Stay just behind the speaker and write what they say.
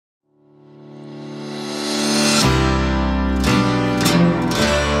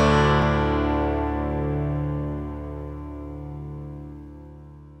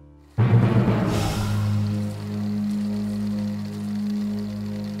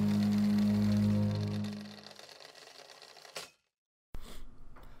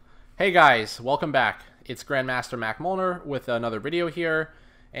Hey guys, welcome back. It's Grandmaster Mac Molnar with another video here,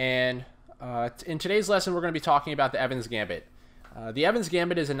 and in today's lesson we're going to be talking about the Evans Gambit. The Evans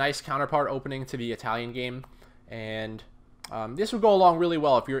Gambit is a nice counterpart opening to the Italian game, and this would go along really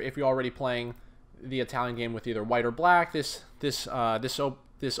well if you're already playing the Italian game with either white or black. This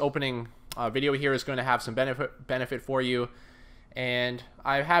opening video here is going to have some benefit for you, and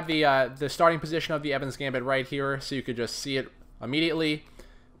I have the starting position of the Evans Gambit right here, so you could just see it immediately.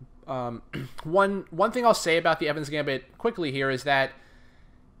 One thing I'll say about the Evans Gambit quickly here is that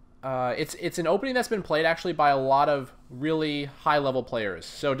it's an opening that's been played actually by a lot of really high-level players.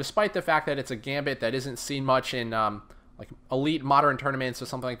 So despite the fact that it's a gambit that isn't seen much in like elite modern tournaments or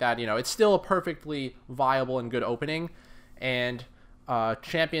something like that, you know, it's still a perfectly viable and good opening. And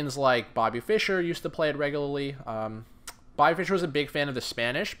champions like Bobby Fischer used to play it regularly. Bobby Fischer was a big fan of the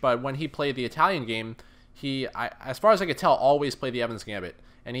Spanish, but when he played the Italian game, as far as I could tell, always played the Evans Gambit.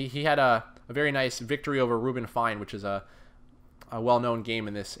 And he had a very nice victory over Ruben Fine, which is a well-known game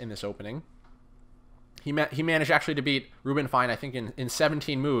in this opening. He managed actually to beat Ruben Fine, I think, in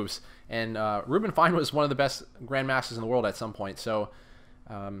 17 moves. And Ruben Fine was one of the best grandmasters in the world at some point. So,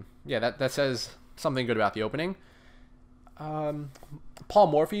 yeah, that says something good about the opening. Paul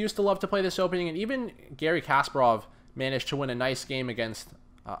Morphy used to love to play this opening, and even Gary Kasparov managed to win a nice game against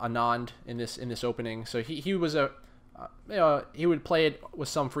Anand in this opening. So he was he would play it with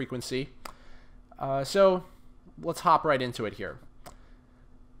some frequency. So let's hop right into it here.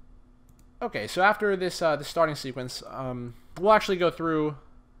 Okay, so after this the starting sequence, we'll actually go through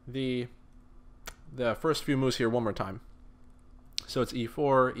the first few moves here one more time. So it's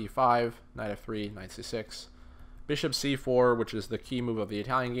e4, e5, knight f3, knight c6, bishop c4, which is the key move of the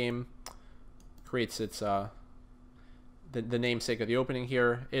Italian game. Creates its the namesake of the opening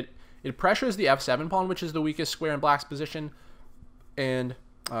here. It pressures the f7 pawn, which is the weakest square in black's position, and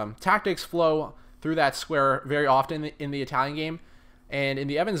tactics flow through that square very often in the Italian game. And in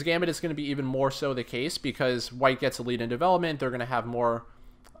the Evans Gambit, it's going to be even more so the case because white gets a lead in development. They're going to have more,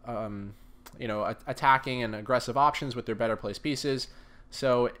 attacking and aggressive options with their better placed pieces.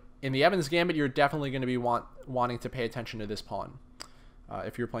 So in the Evans Gambit, you're definitely going to be wanting to pay attention to this pawn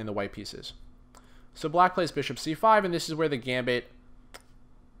if you're playing the white pieces. So black plays bishop c5, and this is where the Gambit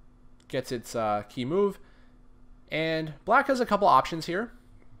gets its key move. And black has a couple options here.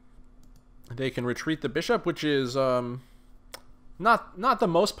 They can retreat the bishop, which is not the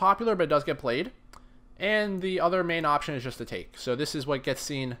most popular, but it does get played. And the other main option is just to take. So this is what gets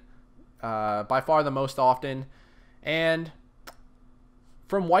seen by far the most often. And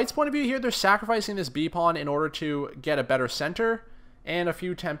from white's point of view here, they're sacrificing this b pawn in order to get a better center and a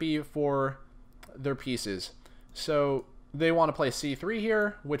few tempi for their pieces. So they want to play c3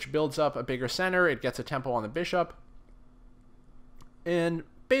 here, which builds up a bigger center. It gets a tempo on the bishop. And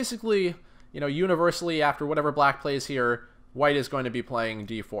basically, universally after whatever black plays here, white is going to be playing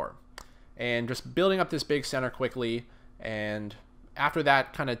d4. And just building up this big center quickly, and after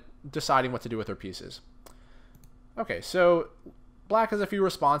that, kind of deciding what to do with their pieces. Okay, so black has a few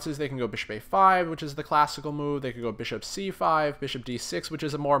responses. They can go bishop a5, which is the classical move. They could go bishop c5, bishop d6, which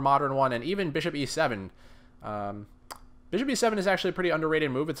is a more modern one, and even bishop e7. Bishop e7 is actually a pretty underrated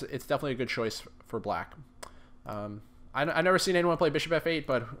move. It's definitely a good choice for black. I've never seen anyone play bishop f8,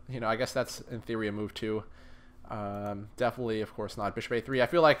 but I guess that's in theory a move too. Definitely, of course, not bishop a3. I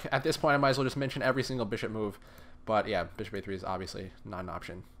feel like at this point I might as well just mention every single bishop move. But yeah, bishop a3 is obviously not an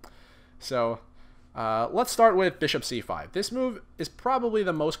option. So let's start with bishop c5. This move is probably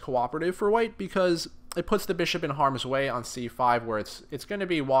the most cooperative for white because it puts the bishop in harm's way on c5, where it's going to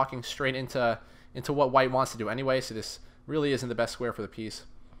be walking straight into what white wants to do anyway. So this really isn't the best square for the piece.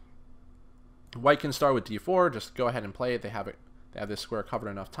 White can start with d4, just go ahead and play it. They have this square covered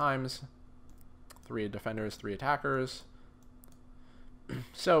enough times. 3 defenders, 3 attackers.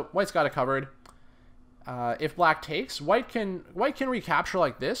 So white's got it covered. If black takes, white can recapture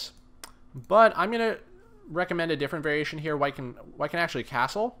like this, but I'm gonna recommend a different variation here. White can actually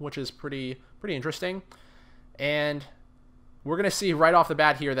castle, which is pretty interesting. And we're gonna see right off the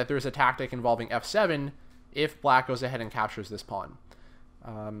bat here that there's a tactic involving f7 if black goes ahead and captures this pawn.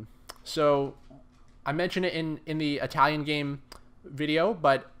 So I mentioned it in the Italian game video,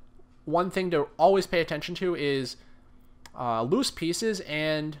 but one thing to always pay attention to is loose pieces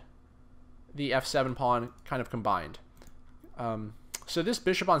and the f7 pawn kind of combined. So this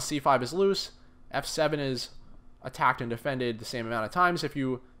bishop on c5 is loose. f7 is attacked and defended the same amount of times. If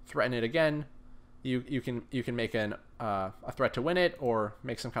you threaten it again, you can make a threat to win it or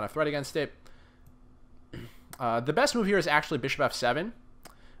make some kind of threat against it. The best move here is actually bishop f7,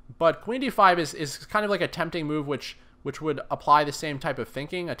 but queen d5 is kind of like a tempting move which which would apply the same type of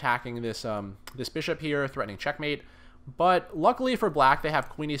thinking, attacking this this bishop here, threatening checkmate. But luckily for black, they have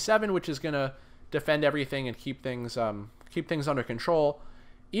queen e7, which is going to defend everything and keep things under control.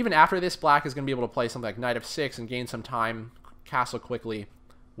 Even after this, black is going to be able to play something like knight f6 and gain some time, castle quickly,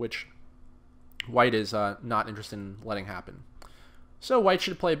 which white is not interested in letting happen. So white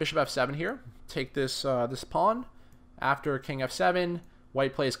should play bishop f7 here, take this this pawn. After king f7,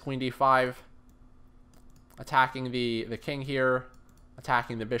 white plays queen d5, attacking the king here,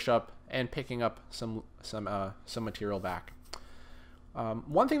 attacking the bishop, and picking up some material back.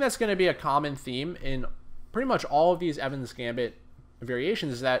 One thing that's going to be a common theme in pretty much all of these Evans Gambit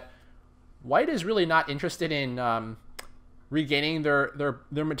variations is that white is really not interested in regaining their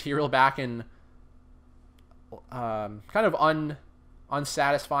material back in kind of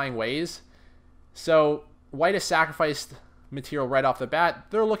unsatisfying ways. So white has sacrificed material right off the bat.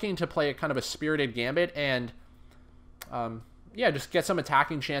 They're looking to play a kind of a spirited gambit and yeah, just get some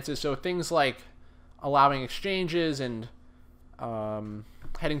attacking chances. So things like allowing exchanges and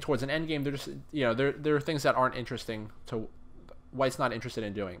heading towards an endgame, they're just, you know, they're things that aren't interesting to white's not interested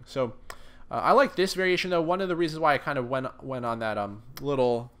in doing. So I like this variation though. One of the reasons why I kind of went on that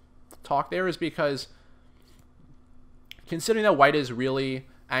little talk there is because considering that white is really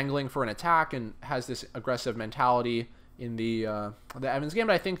angling for an attack and has this aggressive mentality in the Evans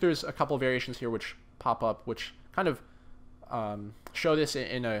Gambit, I think there's a couple of variations here which pop up which kind of show this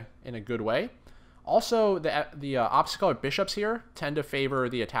in a good way. Also, the opposite color bishops here tend to favor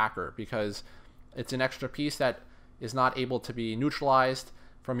the attacker because it's an extra piece that is not able to be neutralized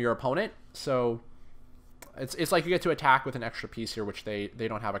from your opponent. So it's like you get to attack with an extra piece here, which they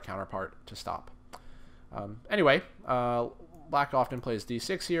don't have a counterpart to stop. Anyway, black often plays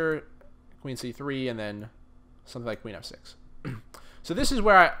d6 here, queen c3, and then something like queen f6. So this is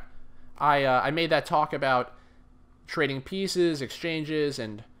where I made that talk about trading pieces, exchanges,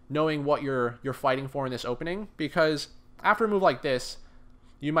 and knowing what you're fighting for in this opening, because after a move like this,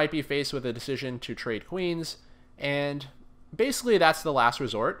 you might be faced with a decision to trade queens, and basically that's the last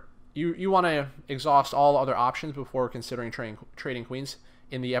resort. You want to exhaust all other options before considering trading queens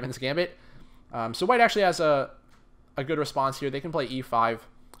in the Evans Gambit. So white actually has a good response here. They can play e5,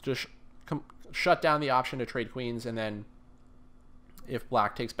 just shut down the option to trade queens, and then if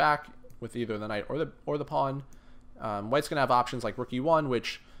black takes back with either the knight or the pawn, white's going to have options like rook e1,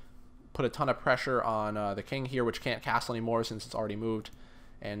 which put a ton of pressure on the king here, which can't castle anymore since it's already moved.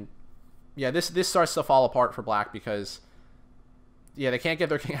 And yeah, this starts to fall apart for black because yeah, they can't get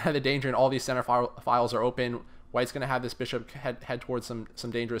their king out of the danger, and all these center files are open. White's going to have this bishop head towards some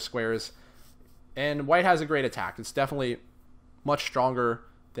dangerous squares, and white has a great attack. It's definitely much stronger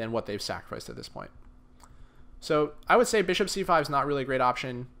than what they've sacrificed at this point. So I would say bishop c5 is not really a great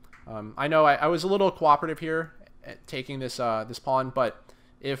option. I know I was a little cooperative here at taking this this pawn, but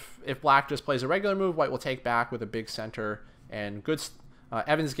if black just plays a regular move, white will take back with a big center and good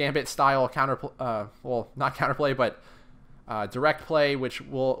Evans Gambit style well, not counterplay, but direct play, which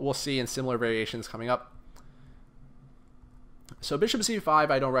we'll see in similar variations coming up. So bishop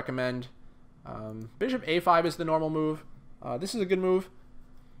c5 I don't recommend. Bishop a5 is the normal move. This is a good move,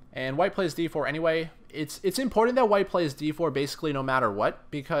 and white plays d4 anyway. It's important that white plays d4 basically no matter what,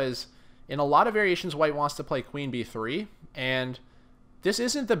 because in a lot of variations white wants to play queen b3, and this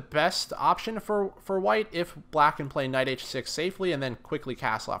isn't the best option for white if black can play knight h6 safely and then quickly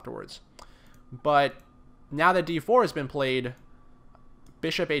castle afterwards. But now that d4 has been played,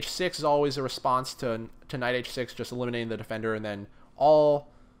 bishop h6 is always a response to knight h6, just eliminating the defender, and then all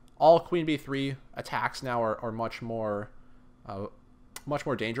queen b3 attacks now are much more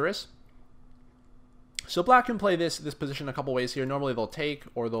dangerous. So black can play this position a couple ways here. Normally they'll take,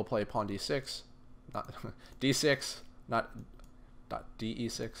 or they'll play pawn d6, not d6, not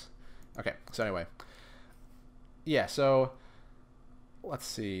de6. Okay, so anyway, yeah. So let's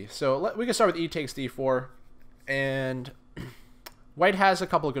see. So we can start with e takes d4, and white has a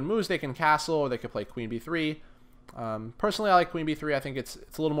couple of good moves. They can castle, or they could play queen b3. Personally, I like queen b3. I think it's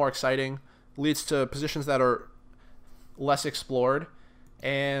a little more exciting. Leads to positions that are less explored,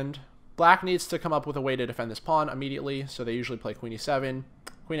 and black needs to come up with a way to defend this pawn immediately. So they usually play queen e7.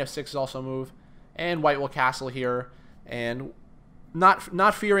 Queen f6 is also a move, and white will castle here, and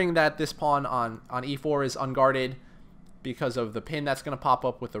not fearing that this pawn on e4 is unguarded because of the pin that's going to pop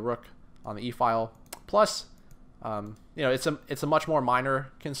up with the rook on the e file. Plus, you know, it's a much more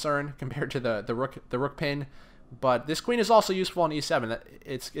minor concern compared to the rook pin. But this queen is also useful on e7.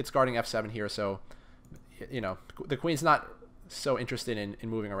 It's guarding f7 here, so you know the queen's not so interested in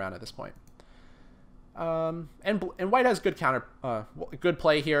moving around at this point. And white has good good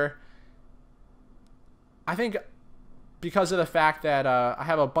play here. I think because of the fact that I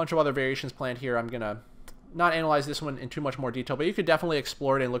have a bunch of other variations planned here, I'm going to not analyze this one in too much more detail, but you could definitely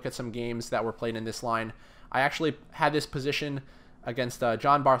explore it and look at some games that were played in this line. I actually had this position against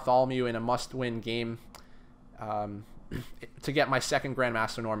John Bartholomew in a must-win game to get my second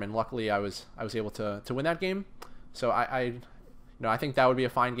Grandmaster norm, and luckily I was able to win that game. So I think that would be a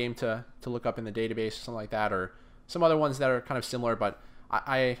fine game to look up in the database or something like that, or some other ones that are kind of similar. But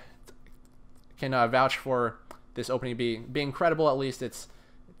I can vouch for this opening being incredible. At least it's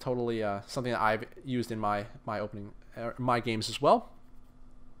totally something that I've used in my opening my games as well.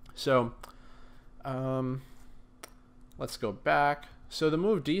 So let's go back. So the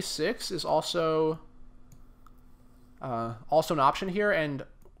move d6 is also an option here, and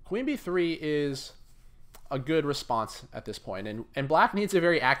queen b3 is a good response at this point. And black needs a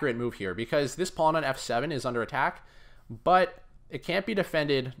very accurate move here because this pawn on f7 is under attack, but it can't be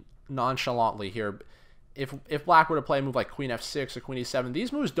defended nonchalantly here. If black were to play a move like queen f6 or queen e7,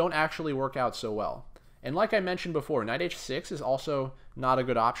 these moves don't actually work out so well. And like I mentioned before, knight h6 is also not a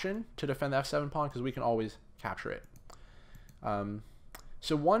good option to defend the f7 pawn because we can always capture it.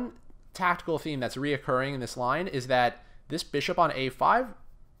 So one tactical theme that's reoccurring in this line is that this bishop on a5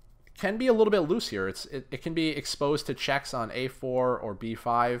 can be a little bit loose here. It can be exposed to checks on a4 or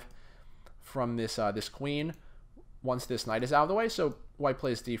b5 from this this queen once this knight is out of the way. So white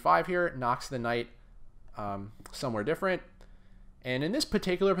plays d5 here, knocks the knight somewhere different. And in this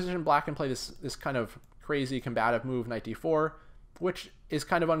particular position, black can play this kind of crazy combative move, knight d4, which is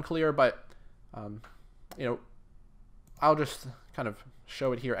kind of unclear, but I'll just kind of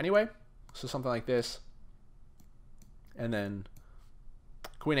show it here anyway. So something like this, and then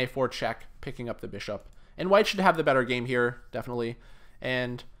queen a4 check, picking up the bishop. And white should have the better game here, definitely.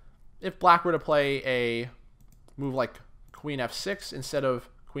 And if black were to play a move like queen f6 instead of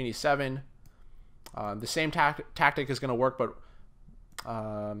queen e7, the same tactic is going to work, but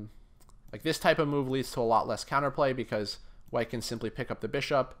like this type of move leads to a lot less counterplay because white can simply pick up the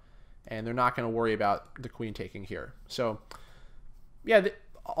bishop, and they're not going to worry about the queen taking here. So yeah,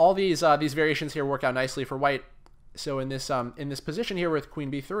 all these variations here work out nicely for white. So in this position here with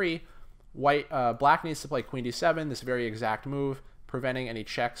queen b3, black needs to play queen d7, this very exact move, preventing any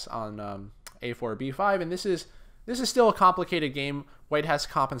checks on a4 or b5. And this is still a complicated game. White has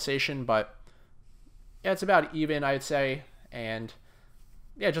compensation, but yeah, it's about even, I'd say. And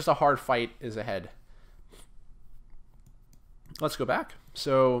yeah, just a hard fight is ahead. Let's go back.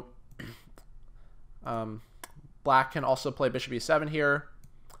 So black can also play bishop e7 here.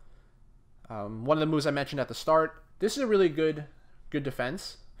 One of the moves I mentioned at the start. This is a really good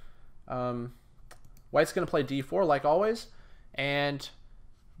defense. White's going to play d4 like always, and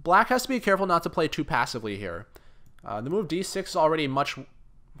black has to be careful not to play too passively here. The move d6 is already much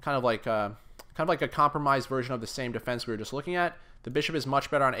kind of like a compromised version of the same defense we were just looking at. The bishop is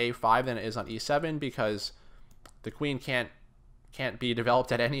much better on a5 than it is on e7 because the queen can't be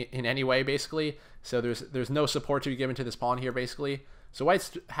developed in any way basically. So there's no support to be given to this pawn here basically. So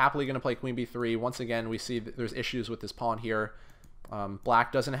white's happily going to play queen b3. Once again, we see that there's issues with this pawn here.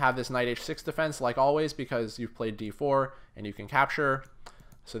 Black doesn't have this knight h6 defense like always because you've played d4 and you can capture.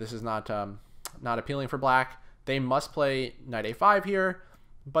 So this is not appealing for black. They must play knight a5 here,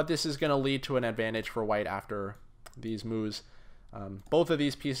 but this is going to lead to an advantage for white after these moves. Both of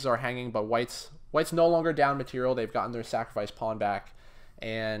these pieces are hanging, but white's no longer down material. They've gotten their sacrificed pawn back,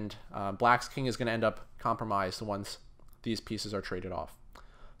 and black's king is going to end up compromised once these pieces are traded off.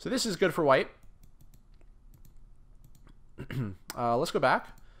 So this is good for white. Let's go back.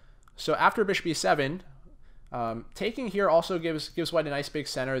 So after bishop e7, taking here also gives white a nice big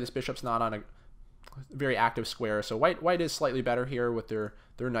center. This bishop's not on a very active square, so white is slightly better here with their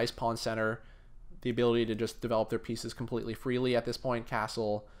nice pawn center, the ability to just develop their pieces completely freely at this point.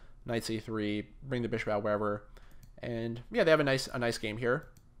 Castle, knight c3, bring the bishop out wherever, and yeah, they have a nice game here.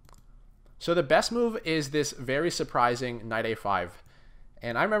 So the best move is this very surprising knight a5.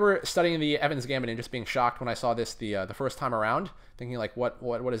 And I remember studying the Evans Gambit and just being shocked when I saw this the first time around, thinking like,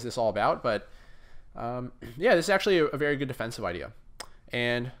 what is this all about? But yeah, this is actually a very good defensive idea.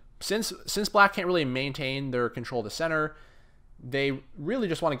 And since black can't really maintain their control of the center, they really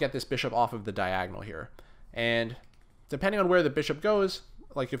just want to get this bishop off of the diagonal here. And depending on where the bishop goes,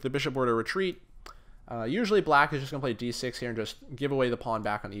 like if the bishop were to retreat, usually black is just going to play d6 here and just give away the pawn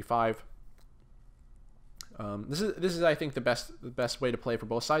back on e5. This is I think the best way to play for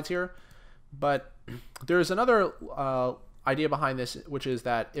both sides here, but there's another idea behind this, which is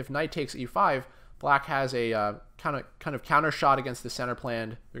that if knight takes e5, black has a kind of counter shot against the center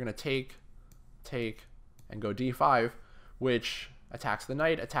plan. They're going to take, and go d5, which attacks the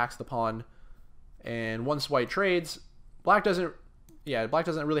knight, attacks the pawn, and once white trades, black doesn't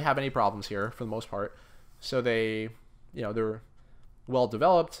really have any problems here for the most part. So they're well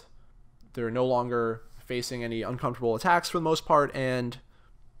developed. They're no longer facing any uncomfortable attacks for the most part, and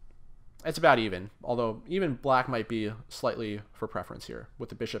it's about even. Although even black might be slightly for preference here with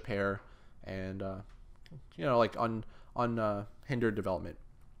the bishop pair and like unhindered development.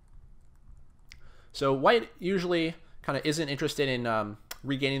 So white usually kind of isn't interested in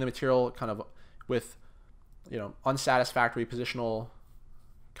regaining the material kind of with unsatisfactory positional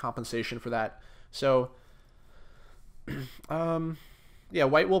compensation for that. So yeah,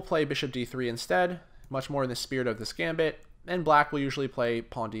 white will play bishop d3 instead, much more in the spirit of this gambit, and black will usually play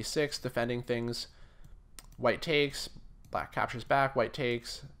pawn d6, defending things. White takes, black captures back, white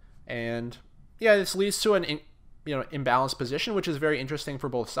takes, and yeah, this leads to an imbalanced position, which is very interesting for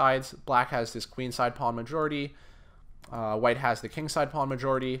both sides. Black has this queenside pawn majority, white has the kingside pawn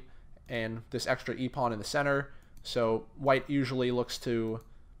majority, and this extra e-pawn in the center. So white usually looks to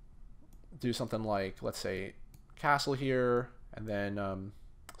do something like, let's say, castle here, and then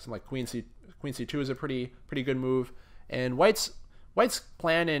something like queen c2 is a pretty good move. And white's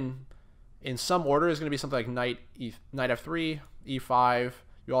plan in some order is going to be something like knight f3, e5.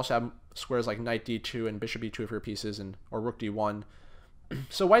 You also have squares like knight d2 and bishop e2 for your pieces, or rook d1.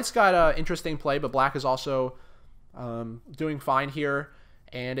 So white's got an interesting play, but black is also doing fine here.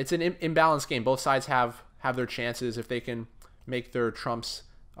 And it's an imbalanced game. Both sides have their chances. If they can make their trumps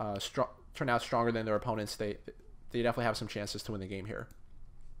turn out stronger than their opponents, they definitely have some chances to win the game here.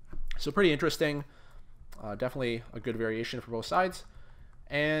 So pretty interesting. Definitely a good variation for both sides.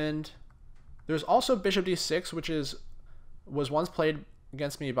 And there's also bishop d6, which was once played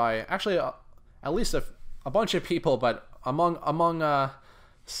against me by actually at least a bunch of people, but among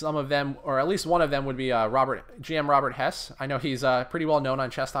some of them, or at least one of them, would be GM Robert Hess. I know he's pretty well known on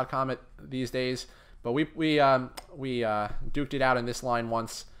chess.com these days, but we duked it out in this line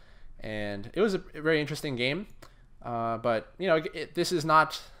once, and it was a very interesting game. But this is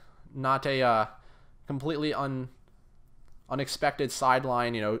not a completely unexpected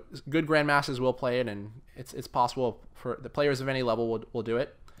sideline. Good grandmasters will play it, and it's possible for the players of any level will do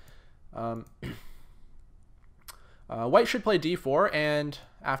it. White should play d4, and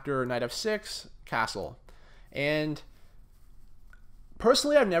after knight f6, castle. And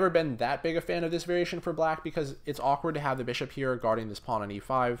personally, I've never been that big a fan of this variation for black because it's awkward to have the bishop here guarding this pawn on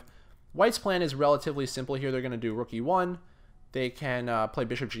e5. White's plan is relatively simple here. They're going to do rook e1. They can play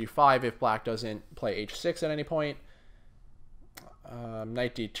bishop g5 if black doesn't play h6 at any point.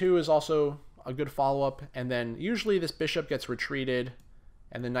 Knight d2 is also a good follow-up, and then usually this bishop gets retreated,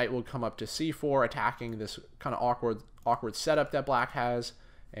 and the knight will come up to c4, attacking this kind of awkward setup that black has.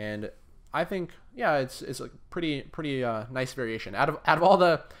 And I think, yeah, it's a pretty nice variation. Out of all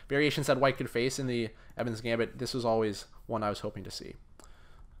the variations that white could face in the Evans Gambit, this was always one I was hoping to see.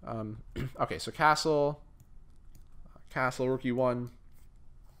 Okay, so castle, rook e1.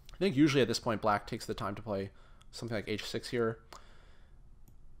 I think usually at this point black takes the time to play something like h6 here.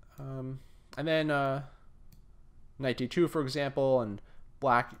 And then knight d2, for example, and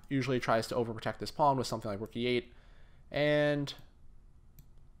black usually tries to overprotect this pawn with something like rook e8, and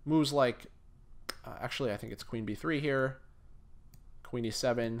moves like, actually I think it's queen b3 here, queen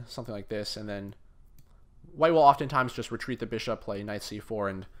e7, something like this, and then white will oftentimes just retreat the bishop, play knight c4,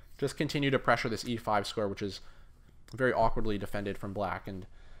 and just continue to pressure this e5 square, which is very awkwardly defended from black. And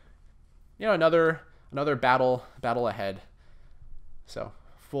another battle ahead. So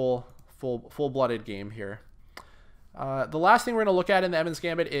full-blooded game here. The last thing we're going to look at in the Evans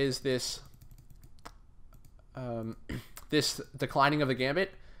Gambit is this this declining of the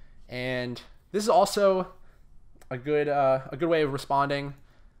gambit, and this is also a good way of responding.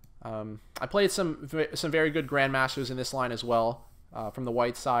 I played some very good grandmasters in this line as well from the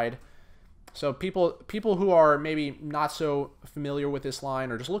white side. So people who are maybe not so familiar with this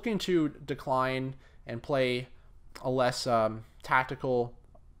line or just looking to decline and play a less tactical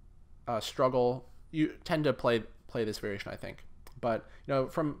struggle, you tend to play this variation, I think. But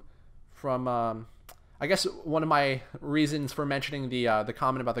from I guess one of my reasons for mentioning the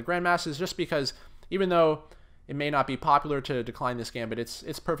comment about the grandmasters is just because even though it may not be popular to decline this gambit,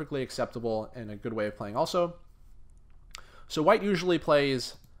 it's perfectly acceptable and a good way of playing also. So white usually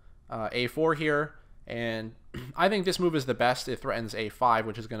plays a4 here, and I think this move is the best. It threatens a5,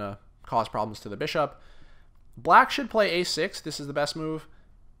 which is going to cause problems to the bishop. Black should play a6. This is the best move.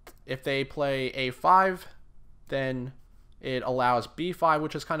 If they play a5, then it allows b5,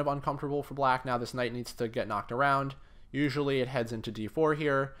 which is kind of uncomfortable for black. Now this knight needs to get knocked around. Usually it heads into d4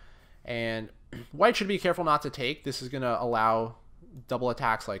 here, and white should be careful not to take. This is going to allow double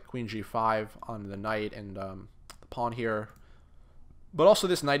attacks like queen g5 on the knight and the pawn here. But also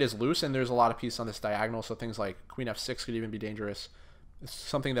this knight is loose, and there's a lot of pieces on this diagonal, so things like queen f6 could even be dangerous. It's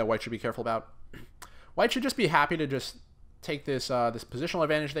something that white should be careful about. White should just be happy to just take this this positional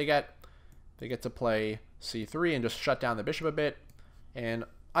advantage they get. They get to play c3 and just shut down the bishop a bit. And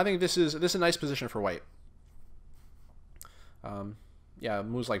I think this is a nice position for white. Yeah,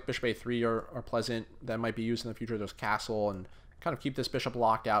 moves like bishop a3 are pleasant. That might be used in the future. There's castle, and kind of keep this bishop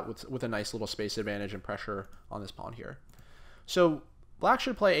locked out with a nice little space advantage and pressure on this pawn here. So black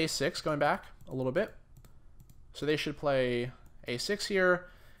should play a6, going back a little bit. So they should play a6 here.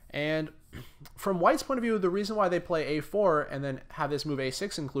 And from white's point of view, the reason why they play a4 and then have this move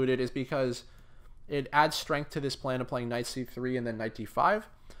a6 included is because it adds strength to this plan of playing knight c3 and then knight d5.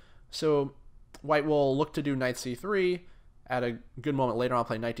 So white will look to do knight c3. At a good moment later on,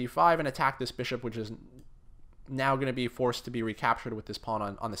 play knight d5 and attack this bishop, which is now going to be forced to be recaptured with this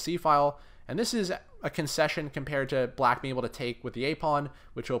pawn on the c file. And this is a concession compared to black being able to take with the a pawn,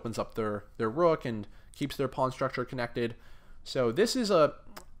 which opens up their rook and keeps their pawn structure connected. So this is a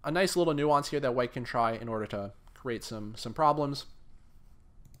nice little nuance here that white can try in order to create some problems.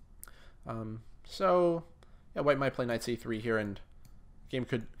 So yeah, white might play knight c3 here, and the game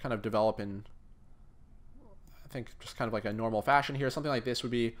could kind of develop in, I think, just kind of like a normal fashion here. Something like this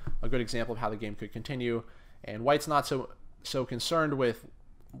would be a good example of how the game could continue. And white's not so concerned with,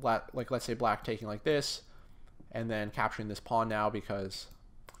 like, let's say black taking like this and then capturing this pawn now, because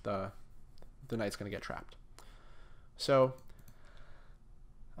the knight's going to get trapped. So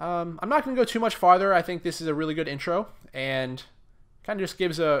I'm not going to go too much farther. I think this is a really good intro and kind of just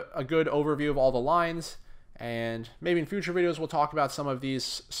gives a good overview of all the lines. And maybe in future videos we'll talk about some of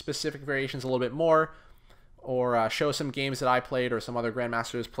these specific variations a little bit more, or show some games that I played or some other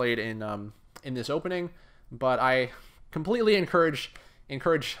grandmasters played in this opening. But I completely encourage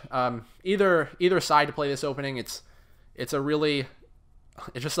either side to play this opening. It's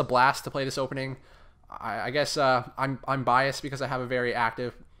just a blast to play this opening. I guess I'm biased because I have a very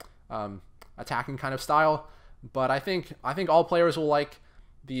active attacking kind of style, but I think all players will like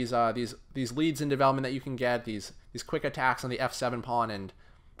these leads in development that you can get, these quick attacks on the f7 pawn, and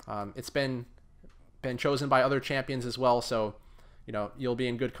it's been chosen by other champions as well. So you'll be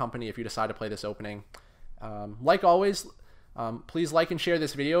in good company if you decide to play this opening. Like always, please like and share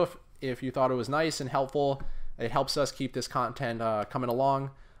this video if you thought it was nice and helpful. It helps us keep this content coming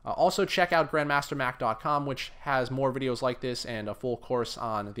along. Also check out grandmastermac.com, which has more videos like this and a full course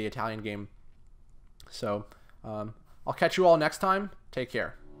on the Italian game. So I'll catch you all next time. Take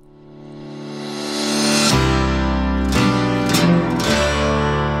care.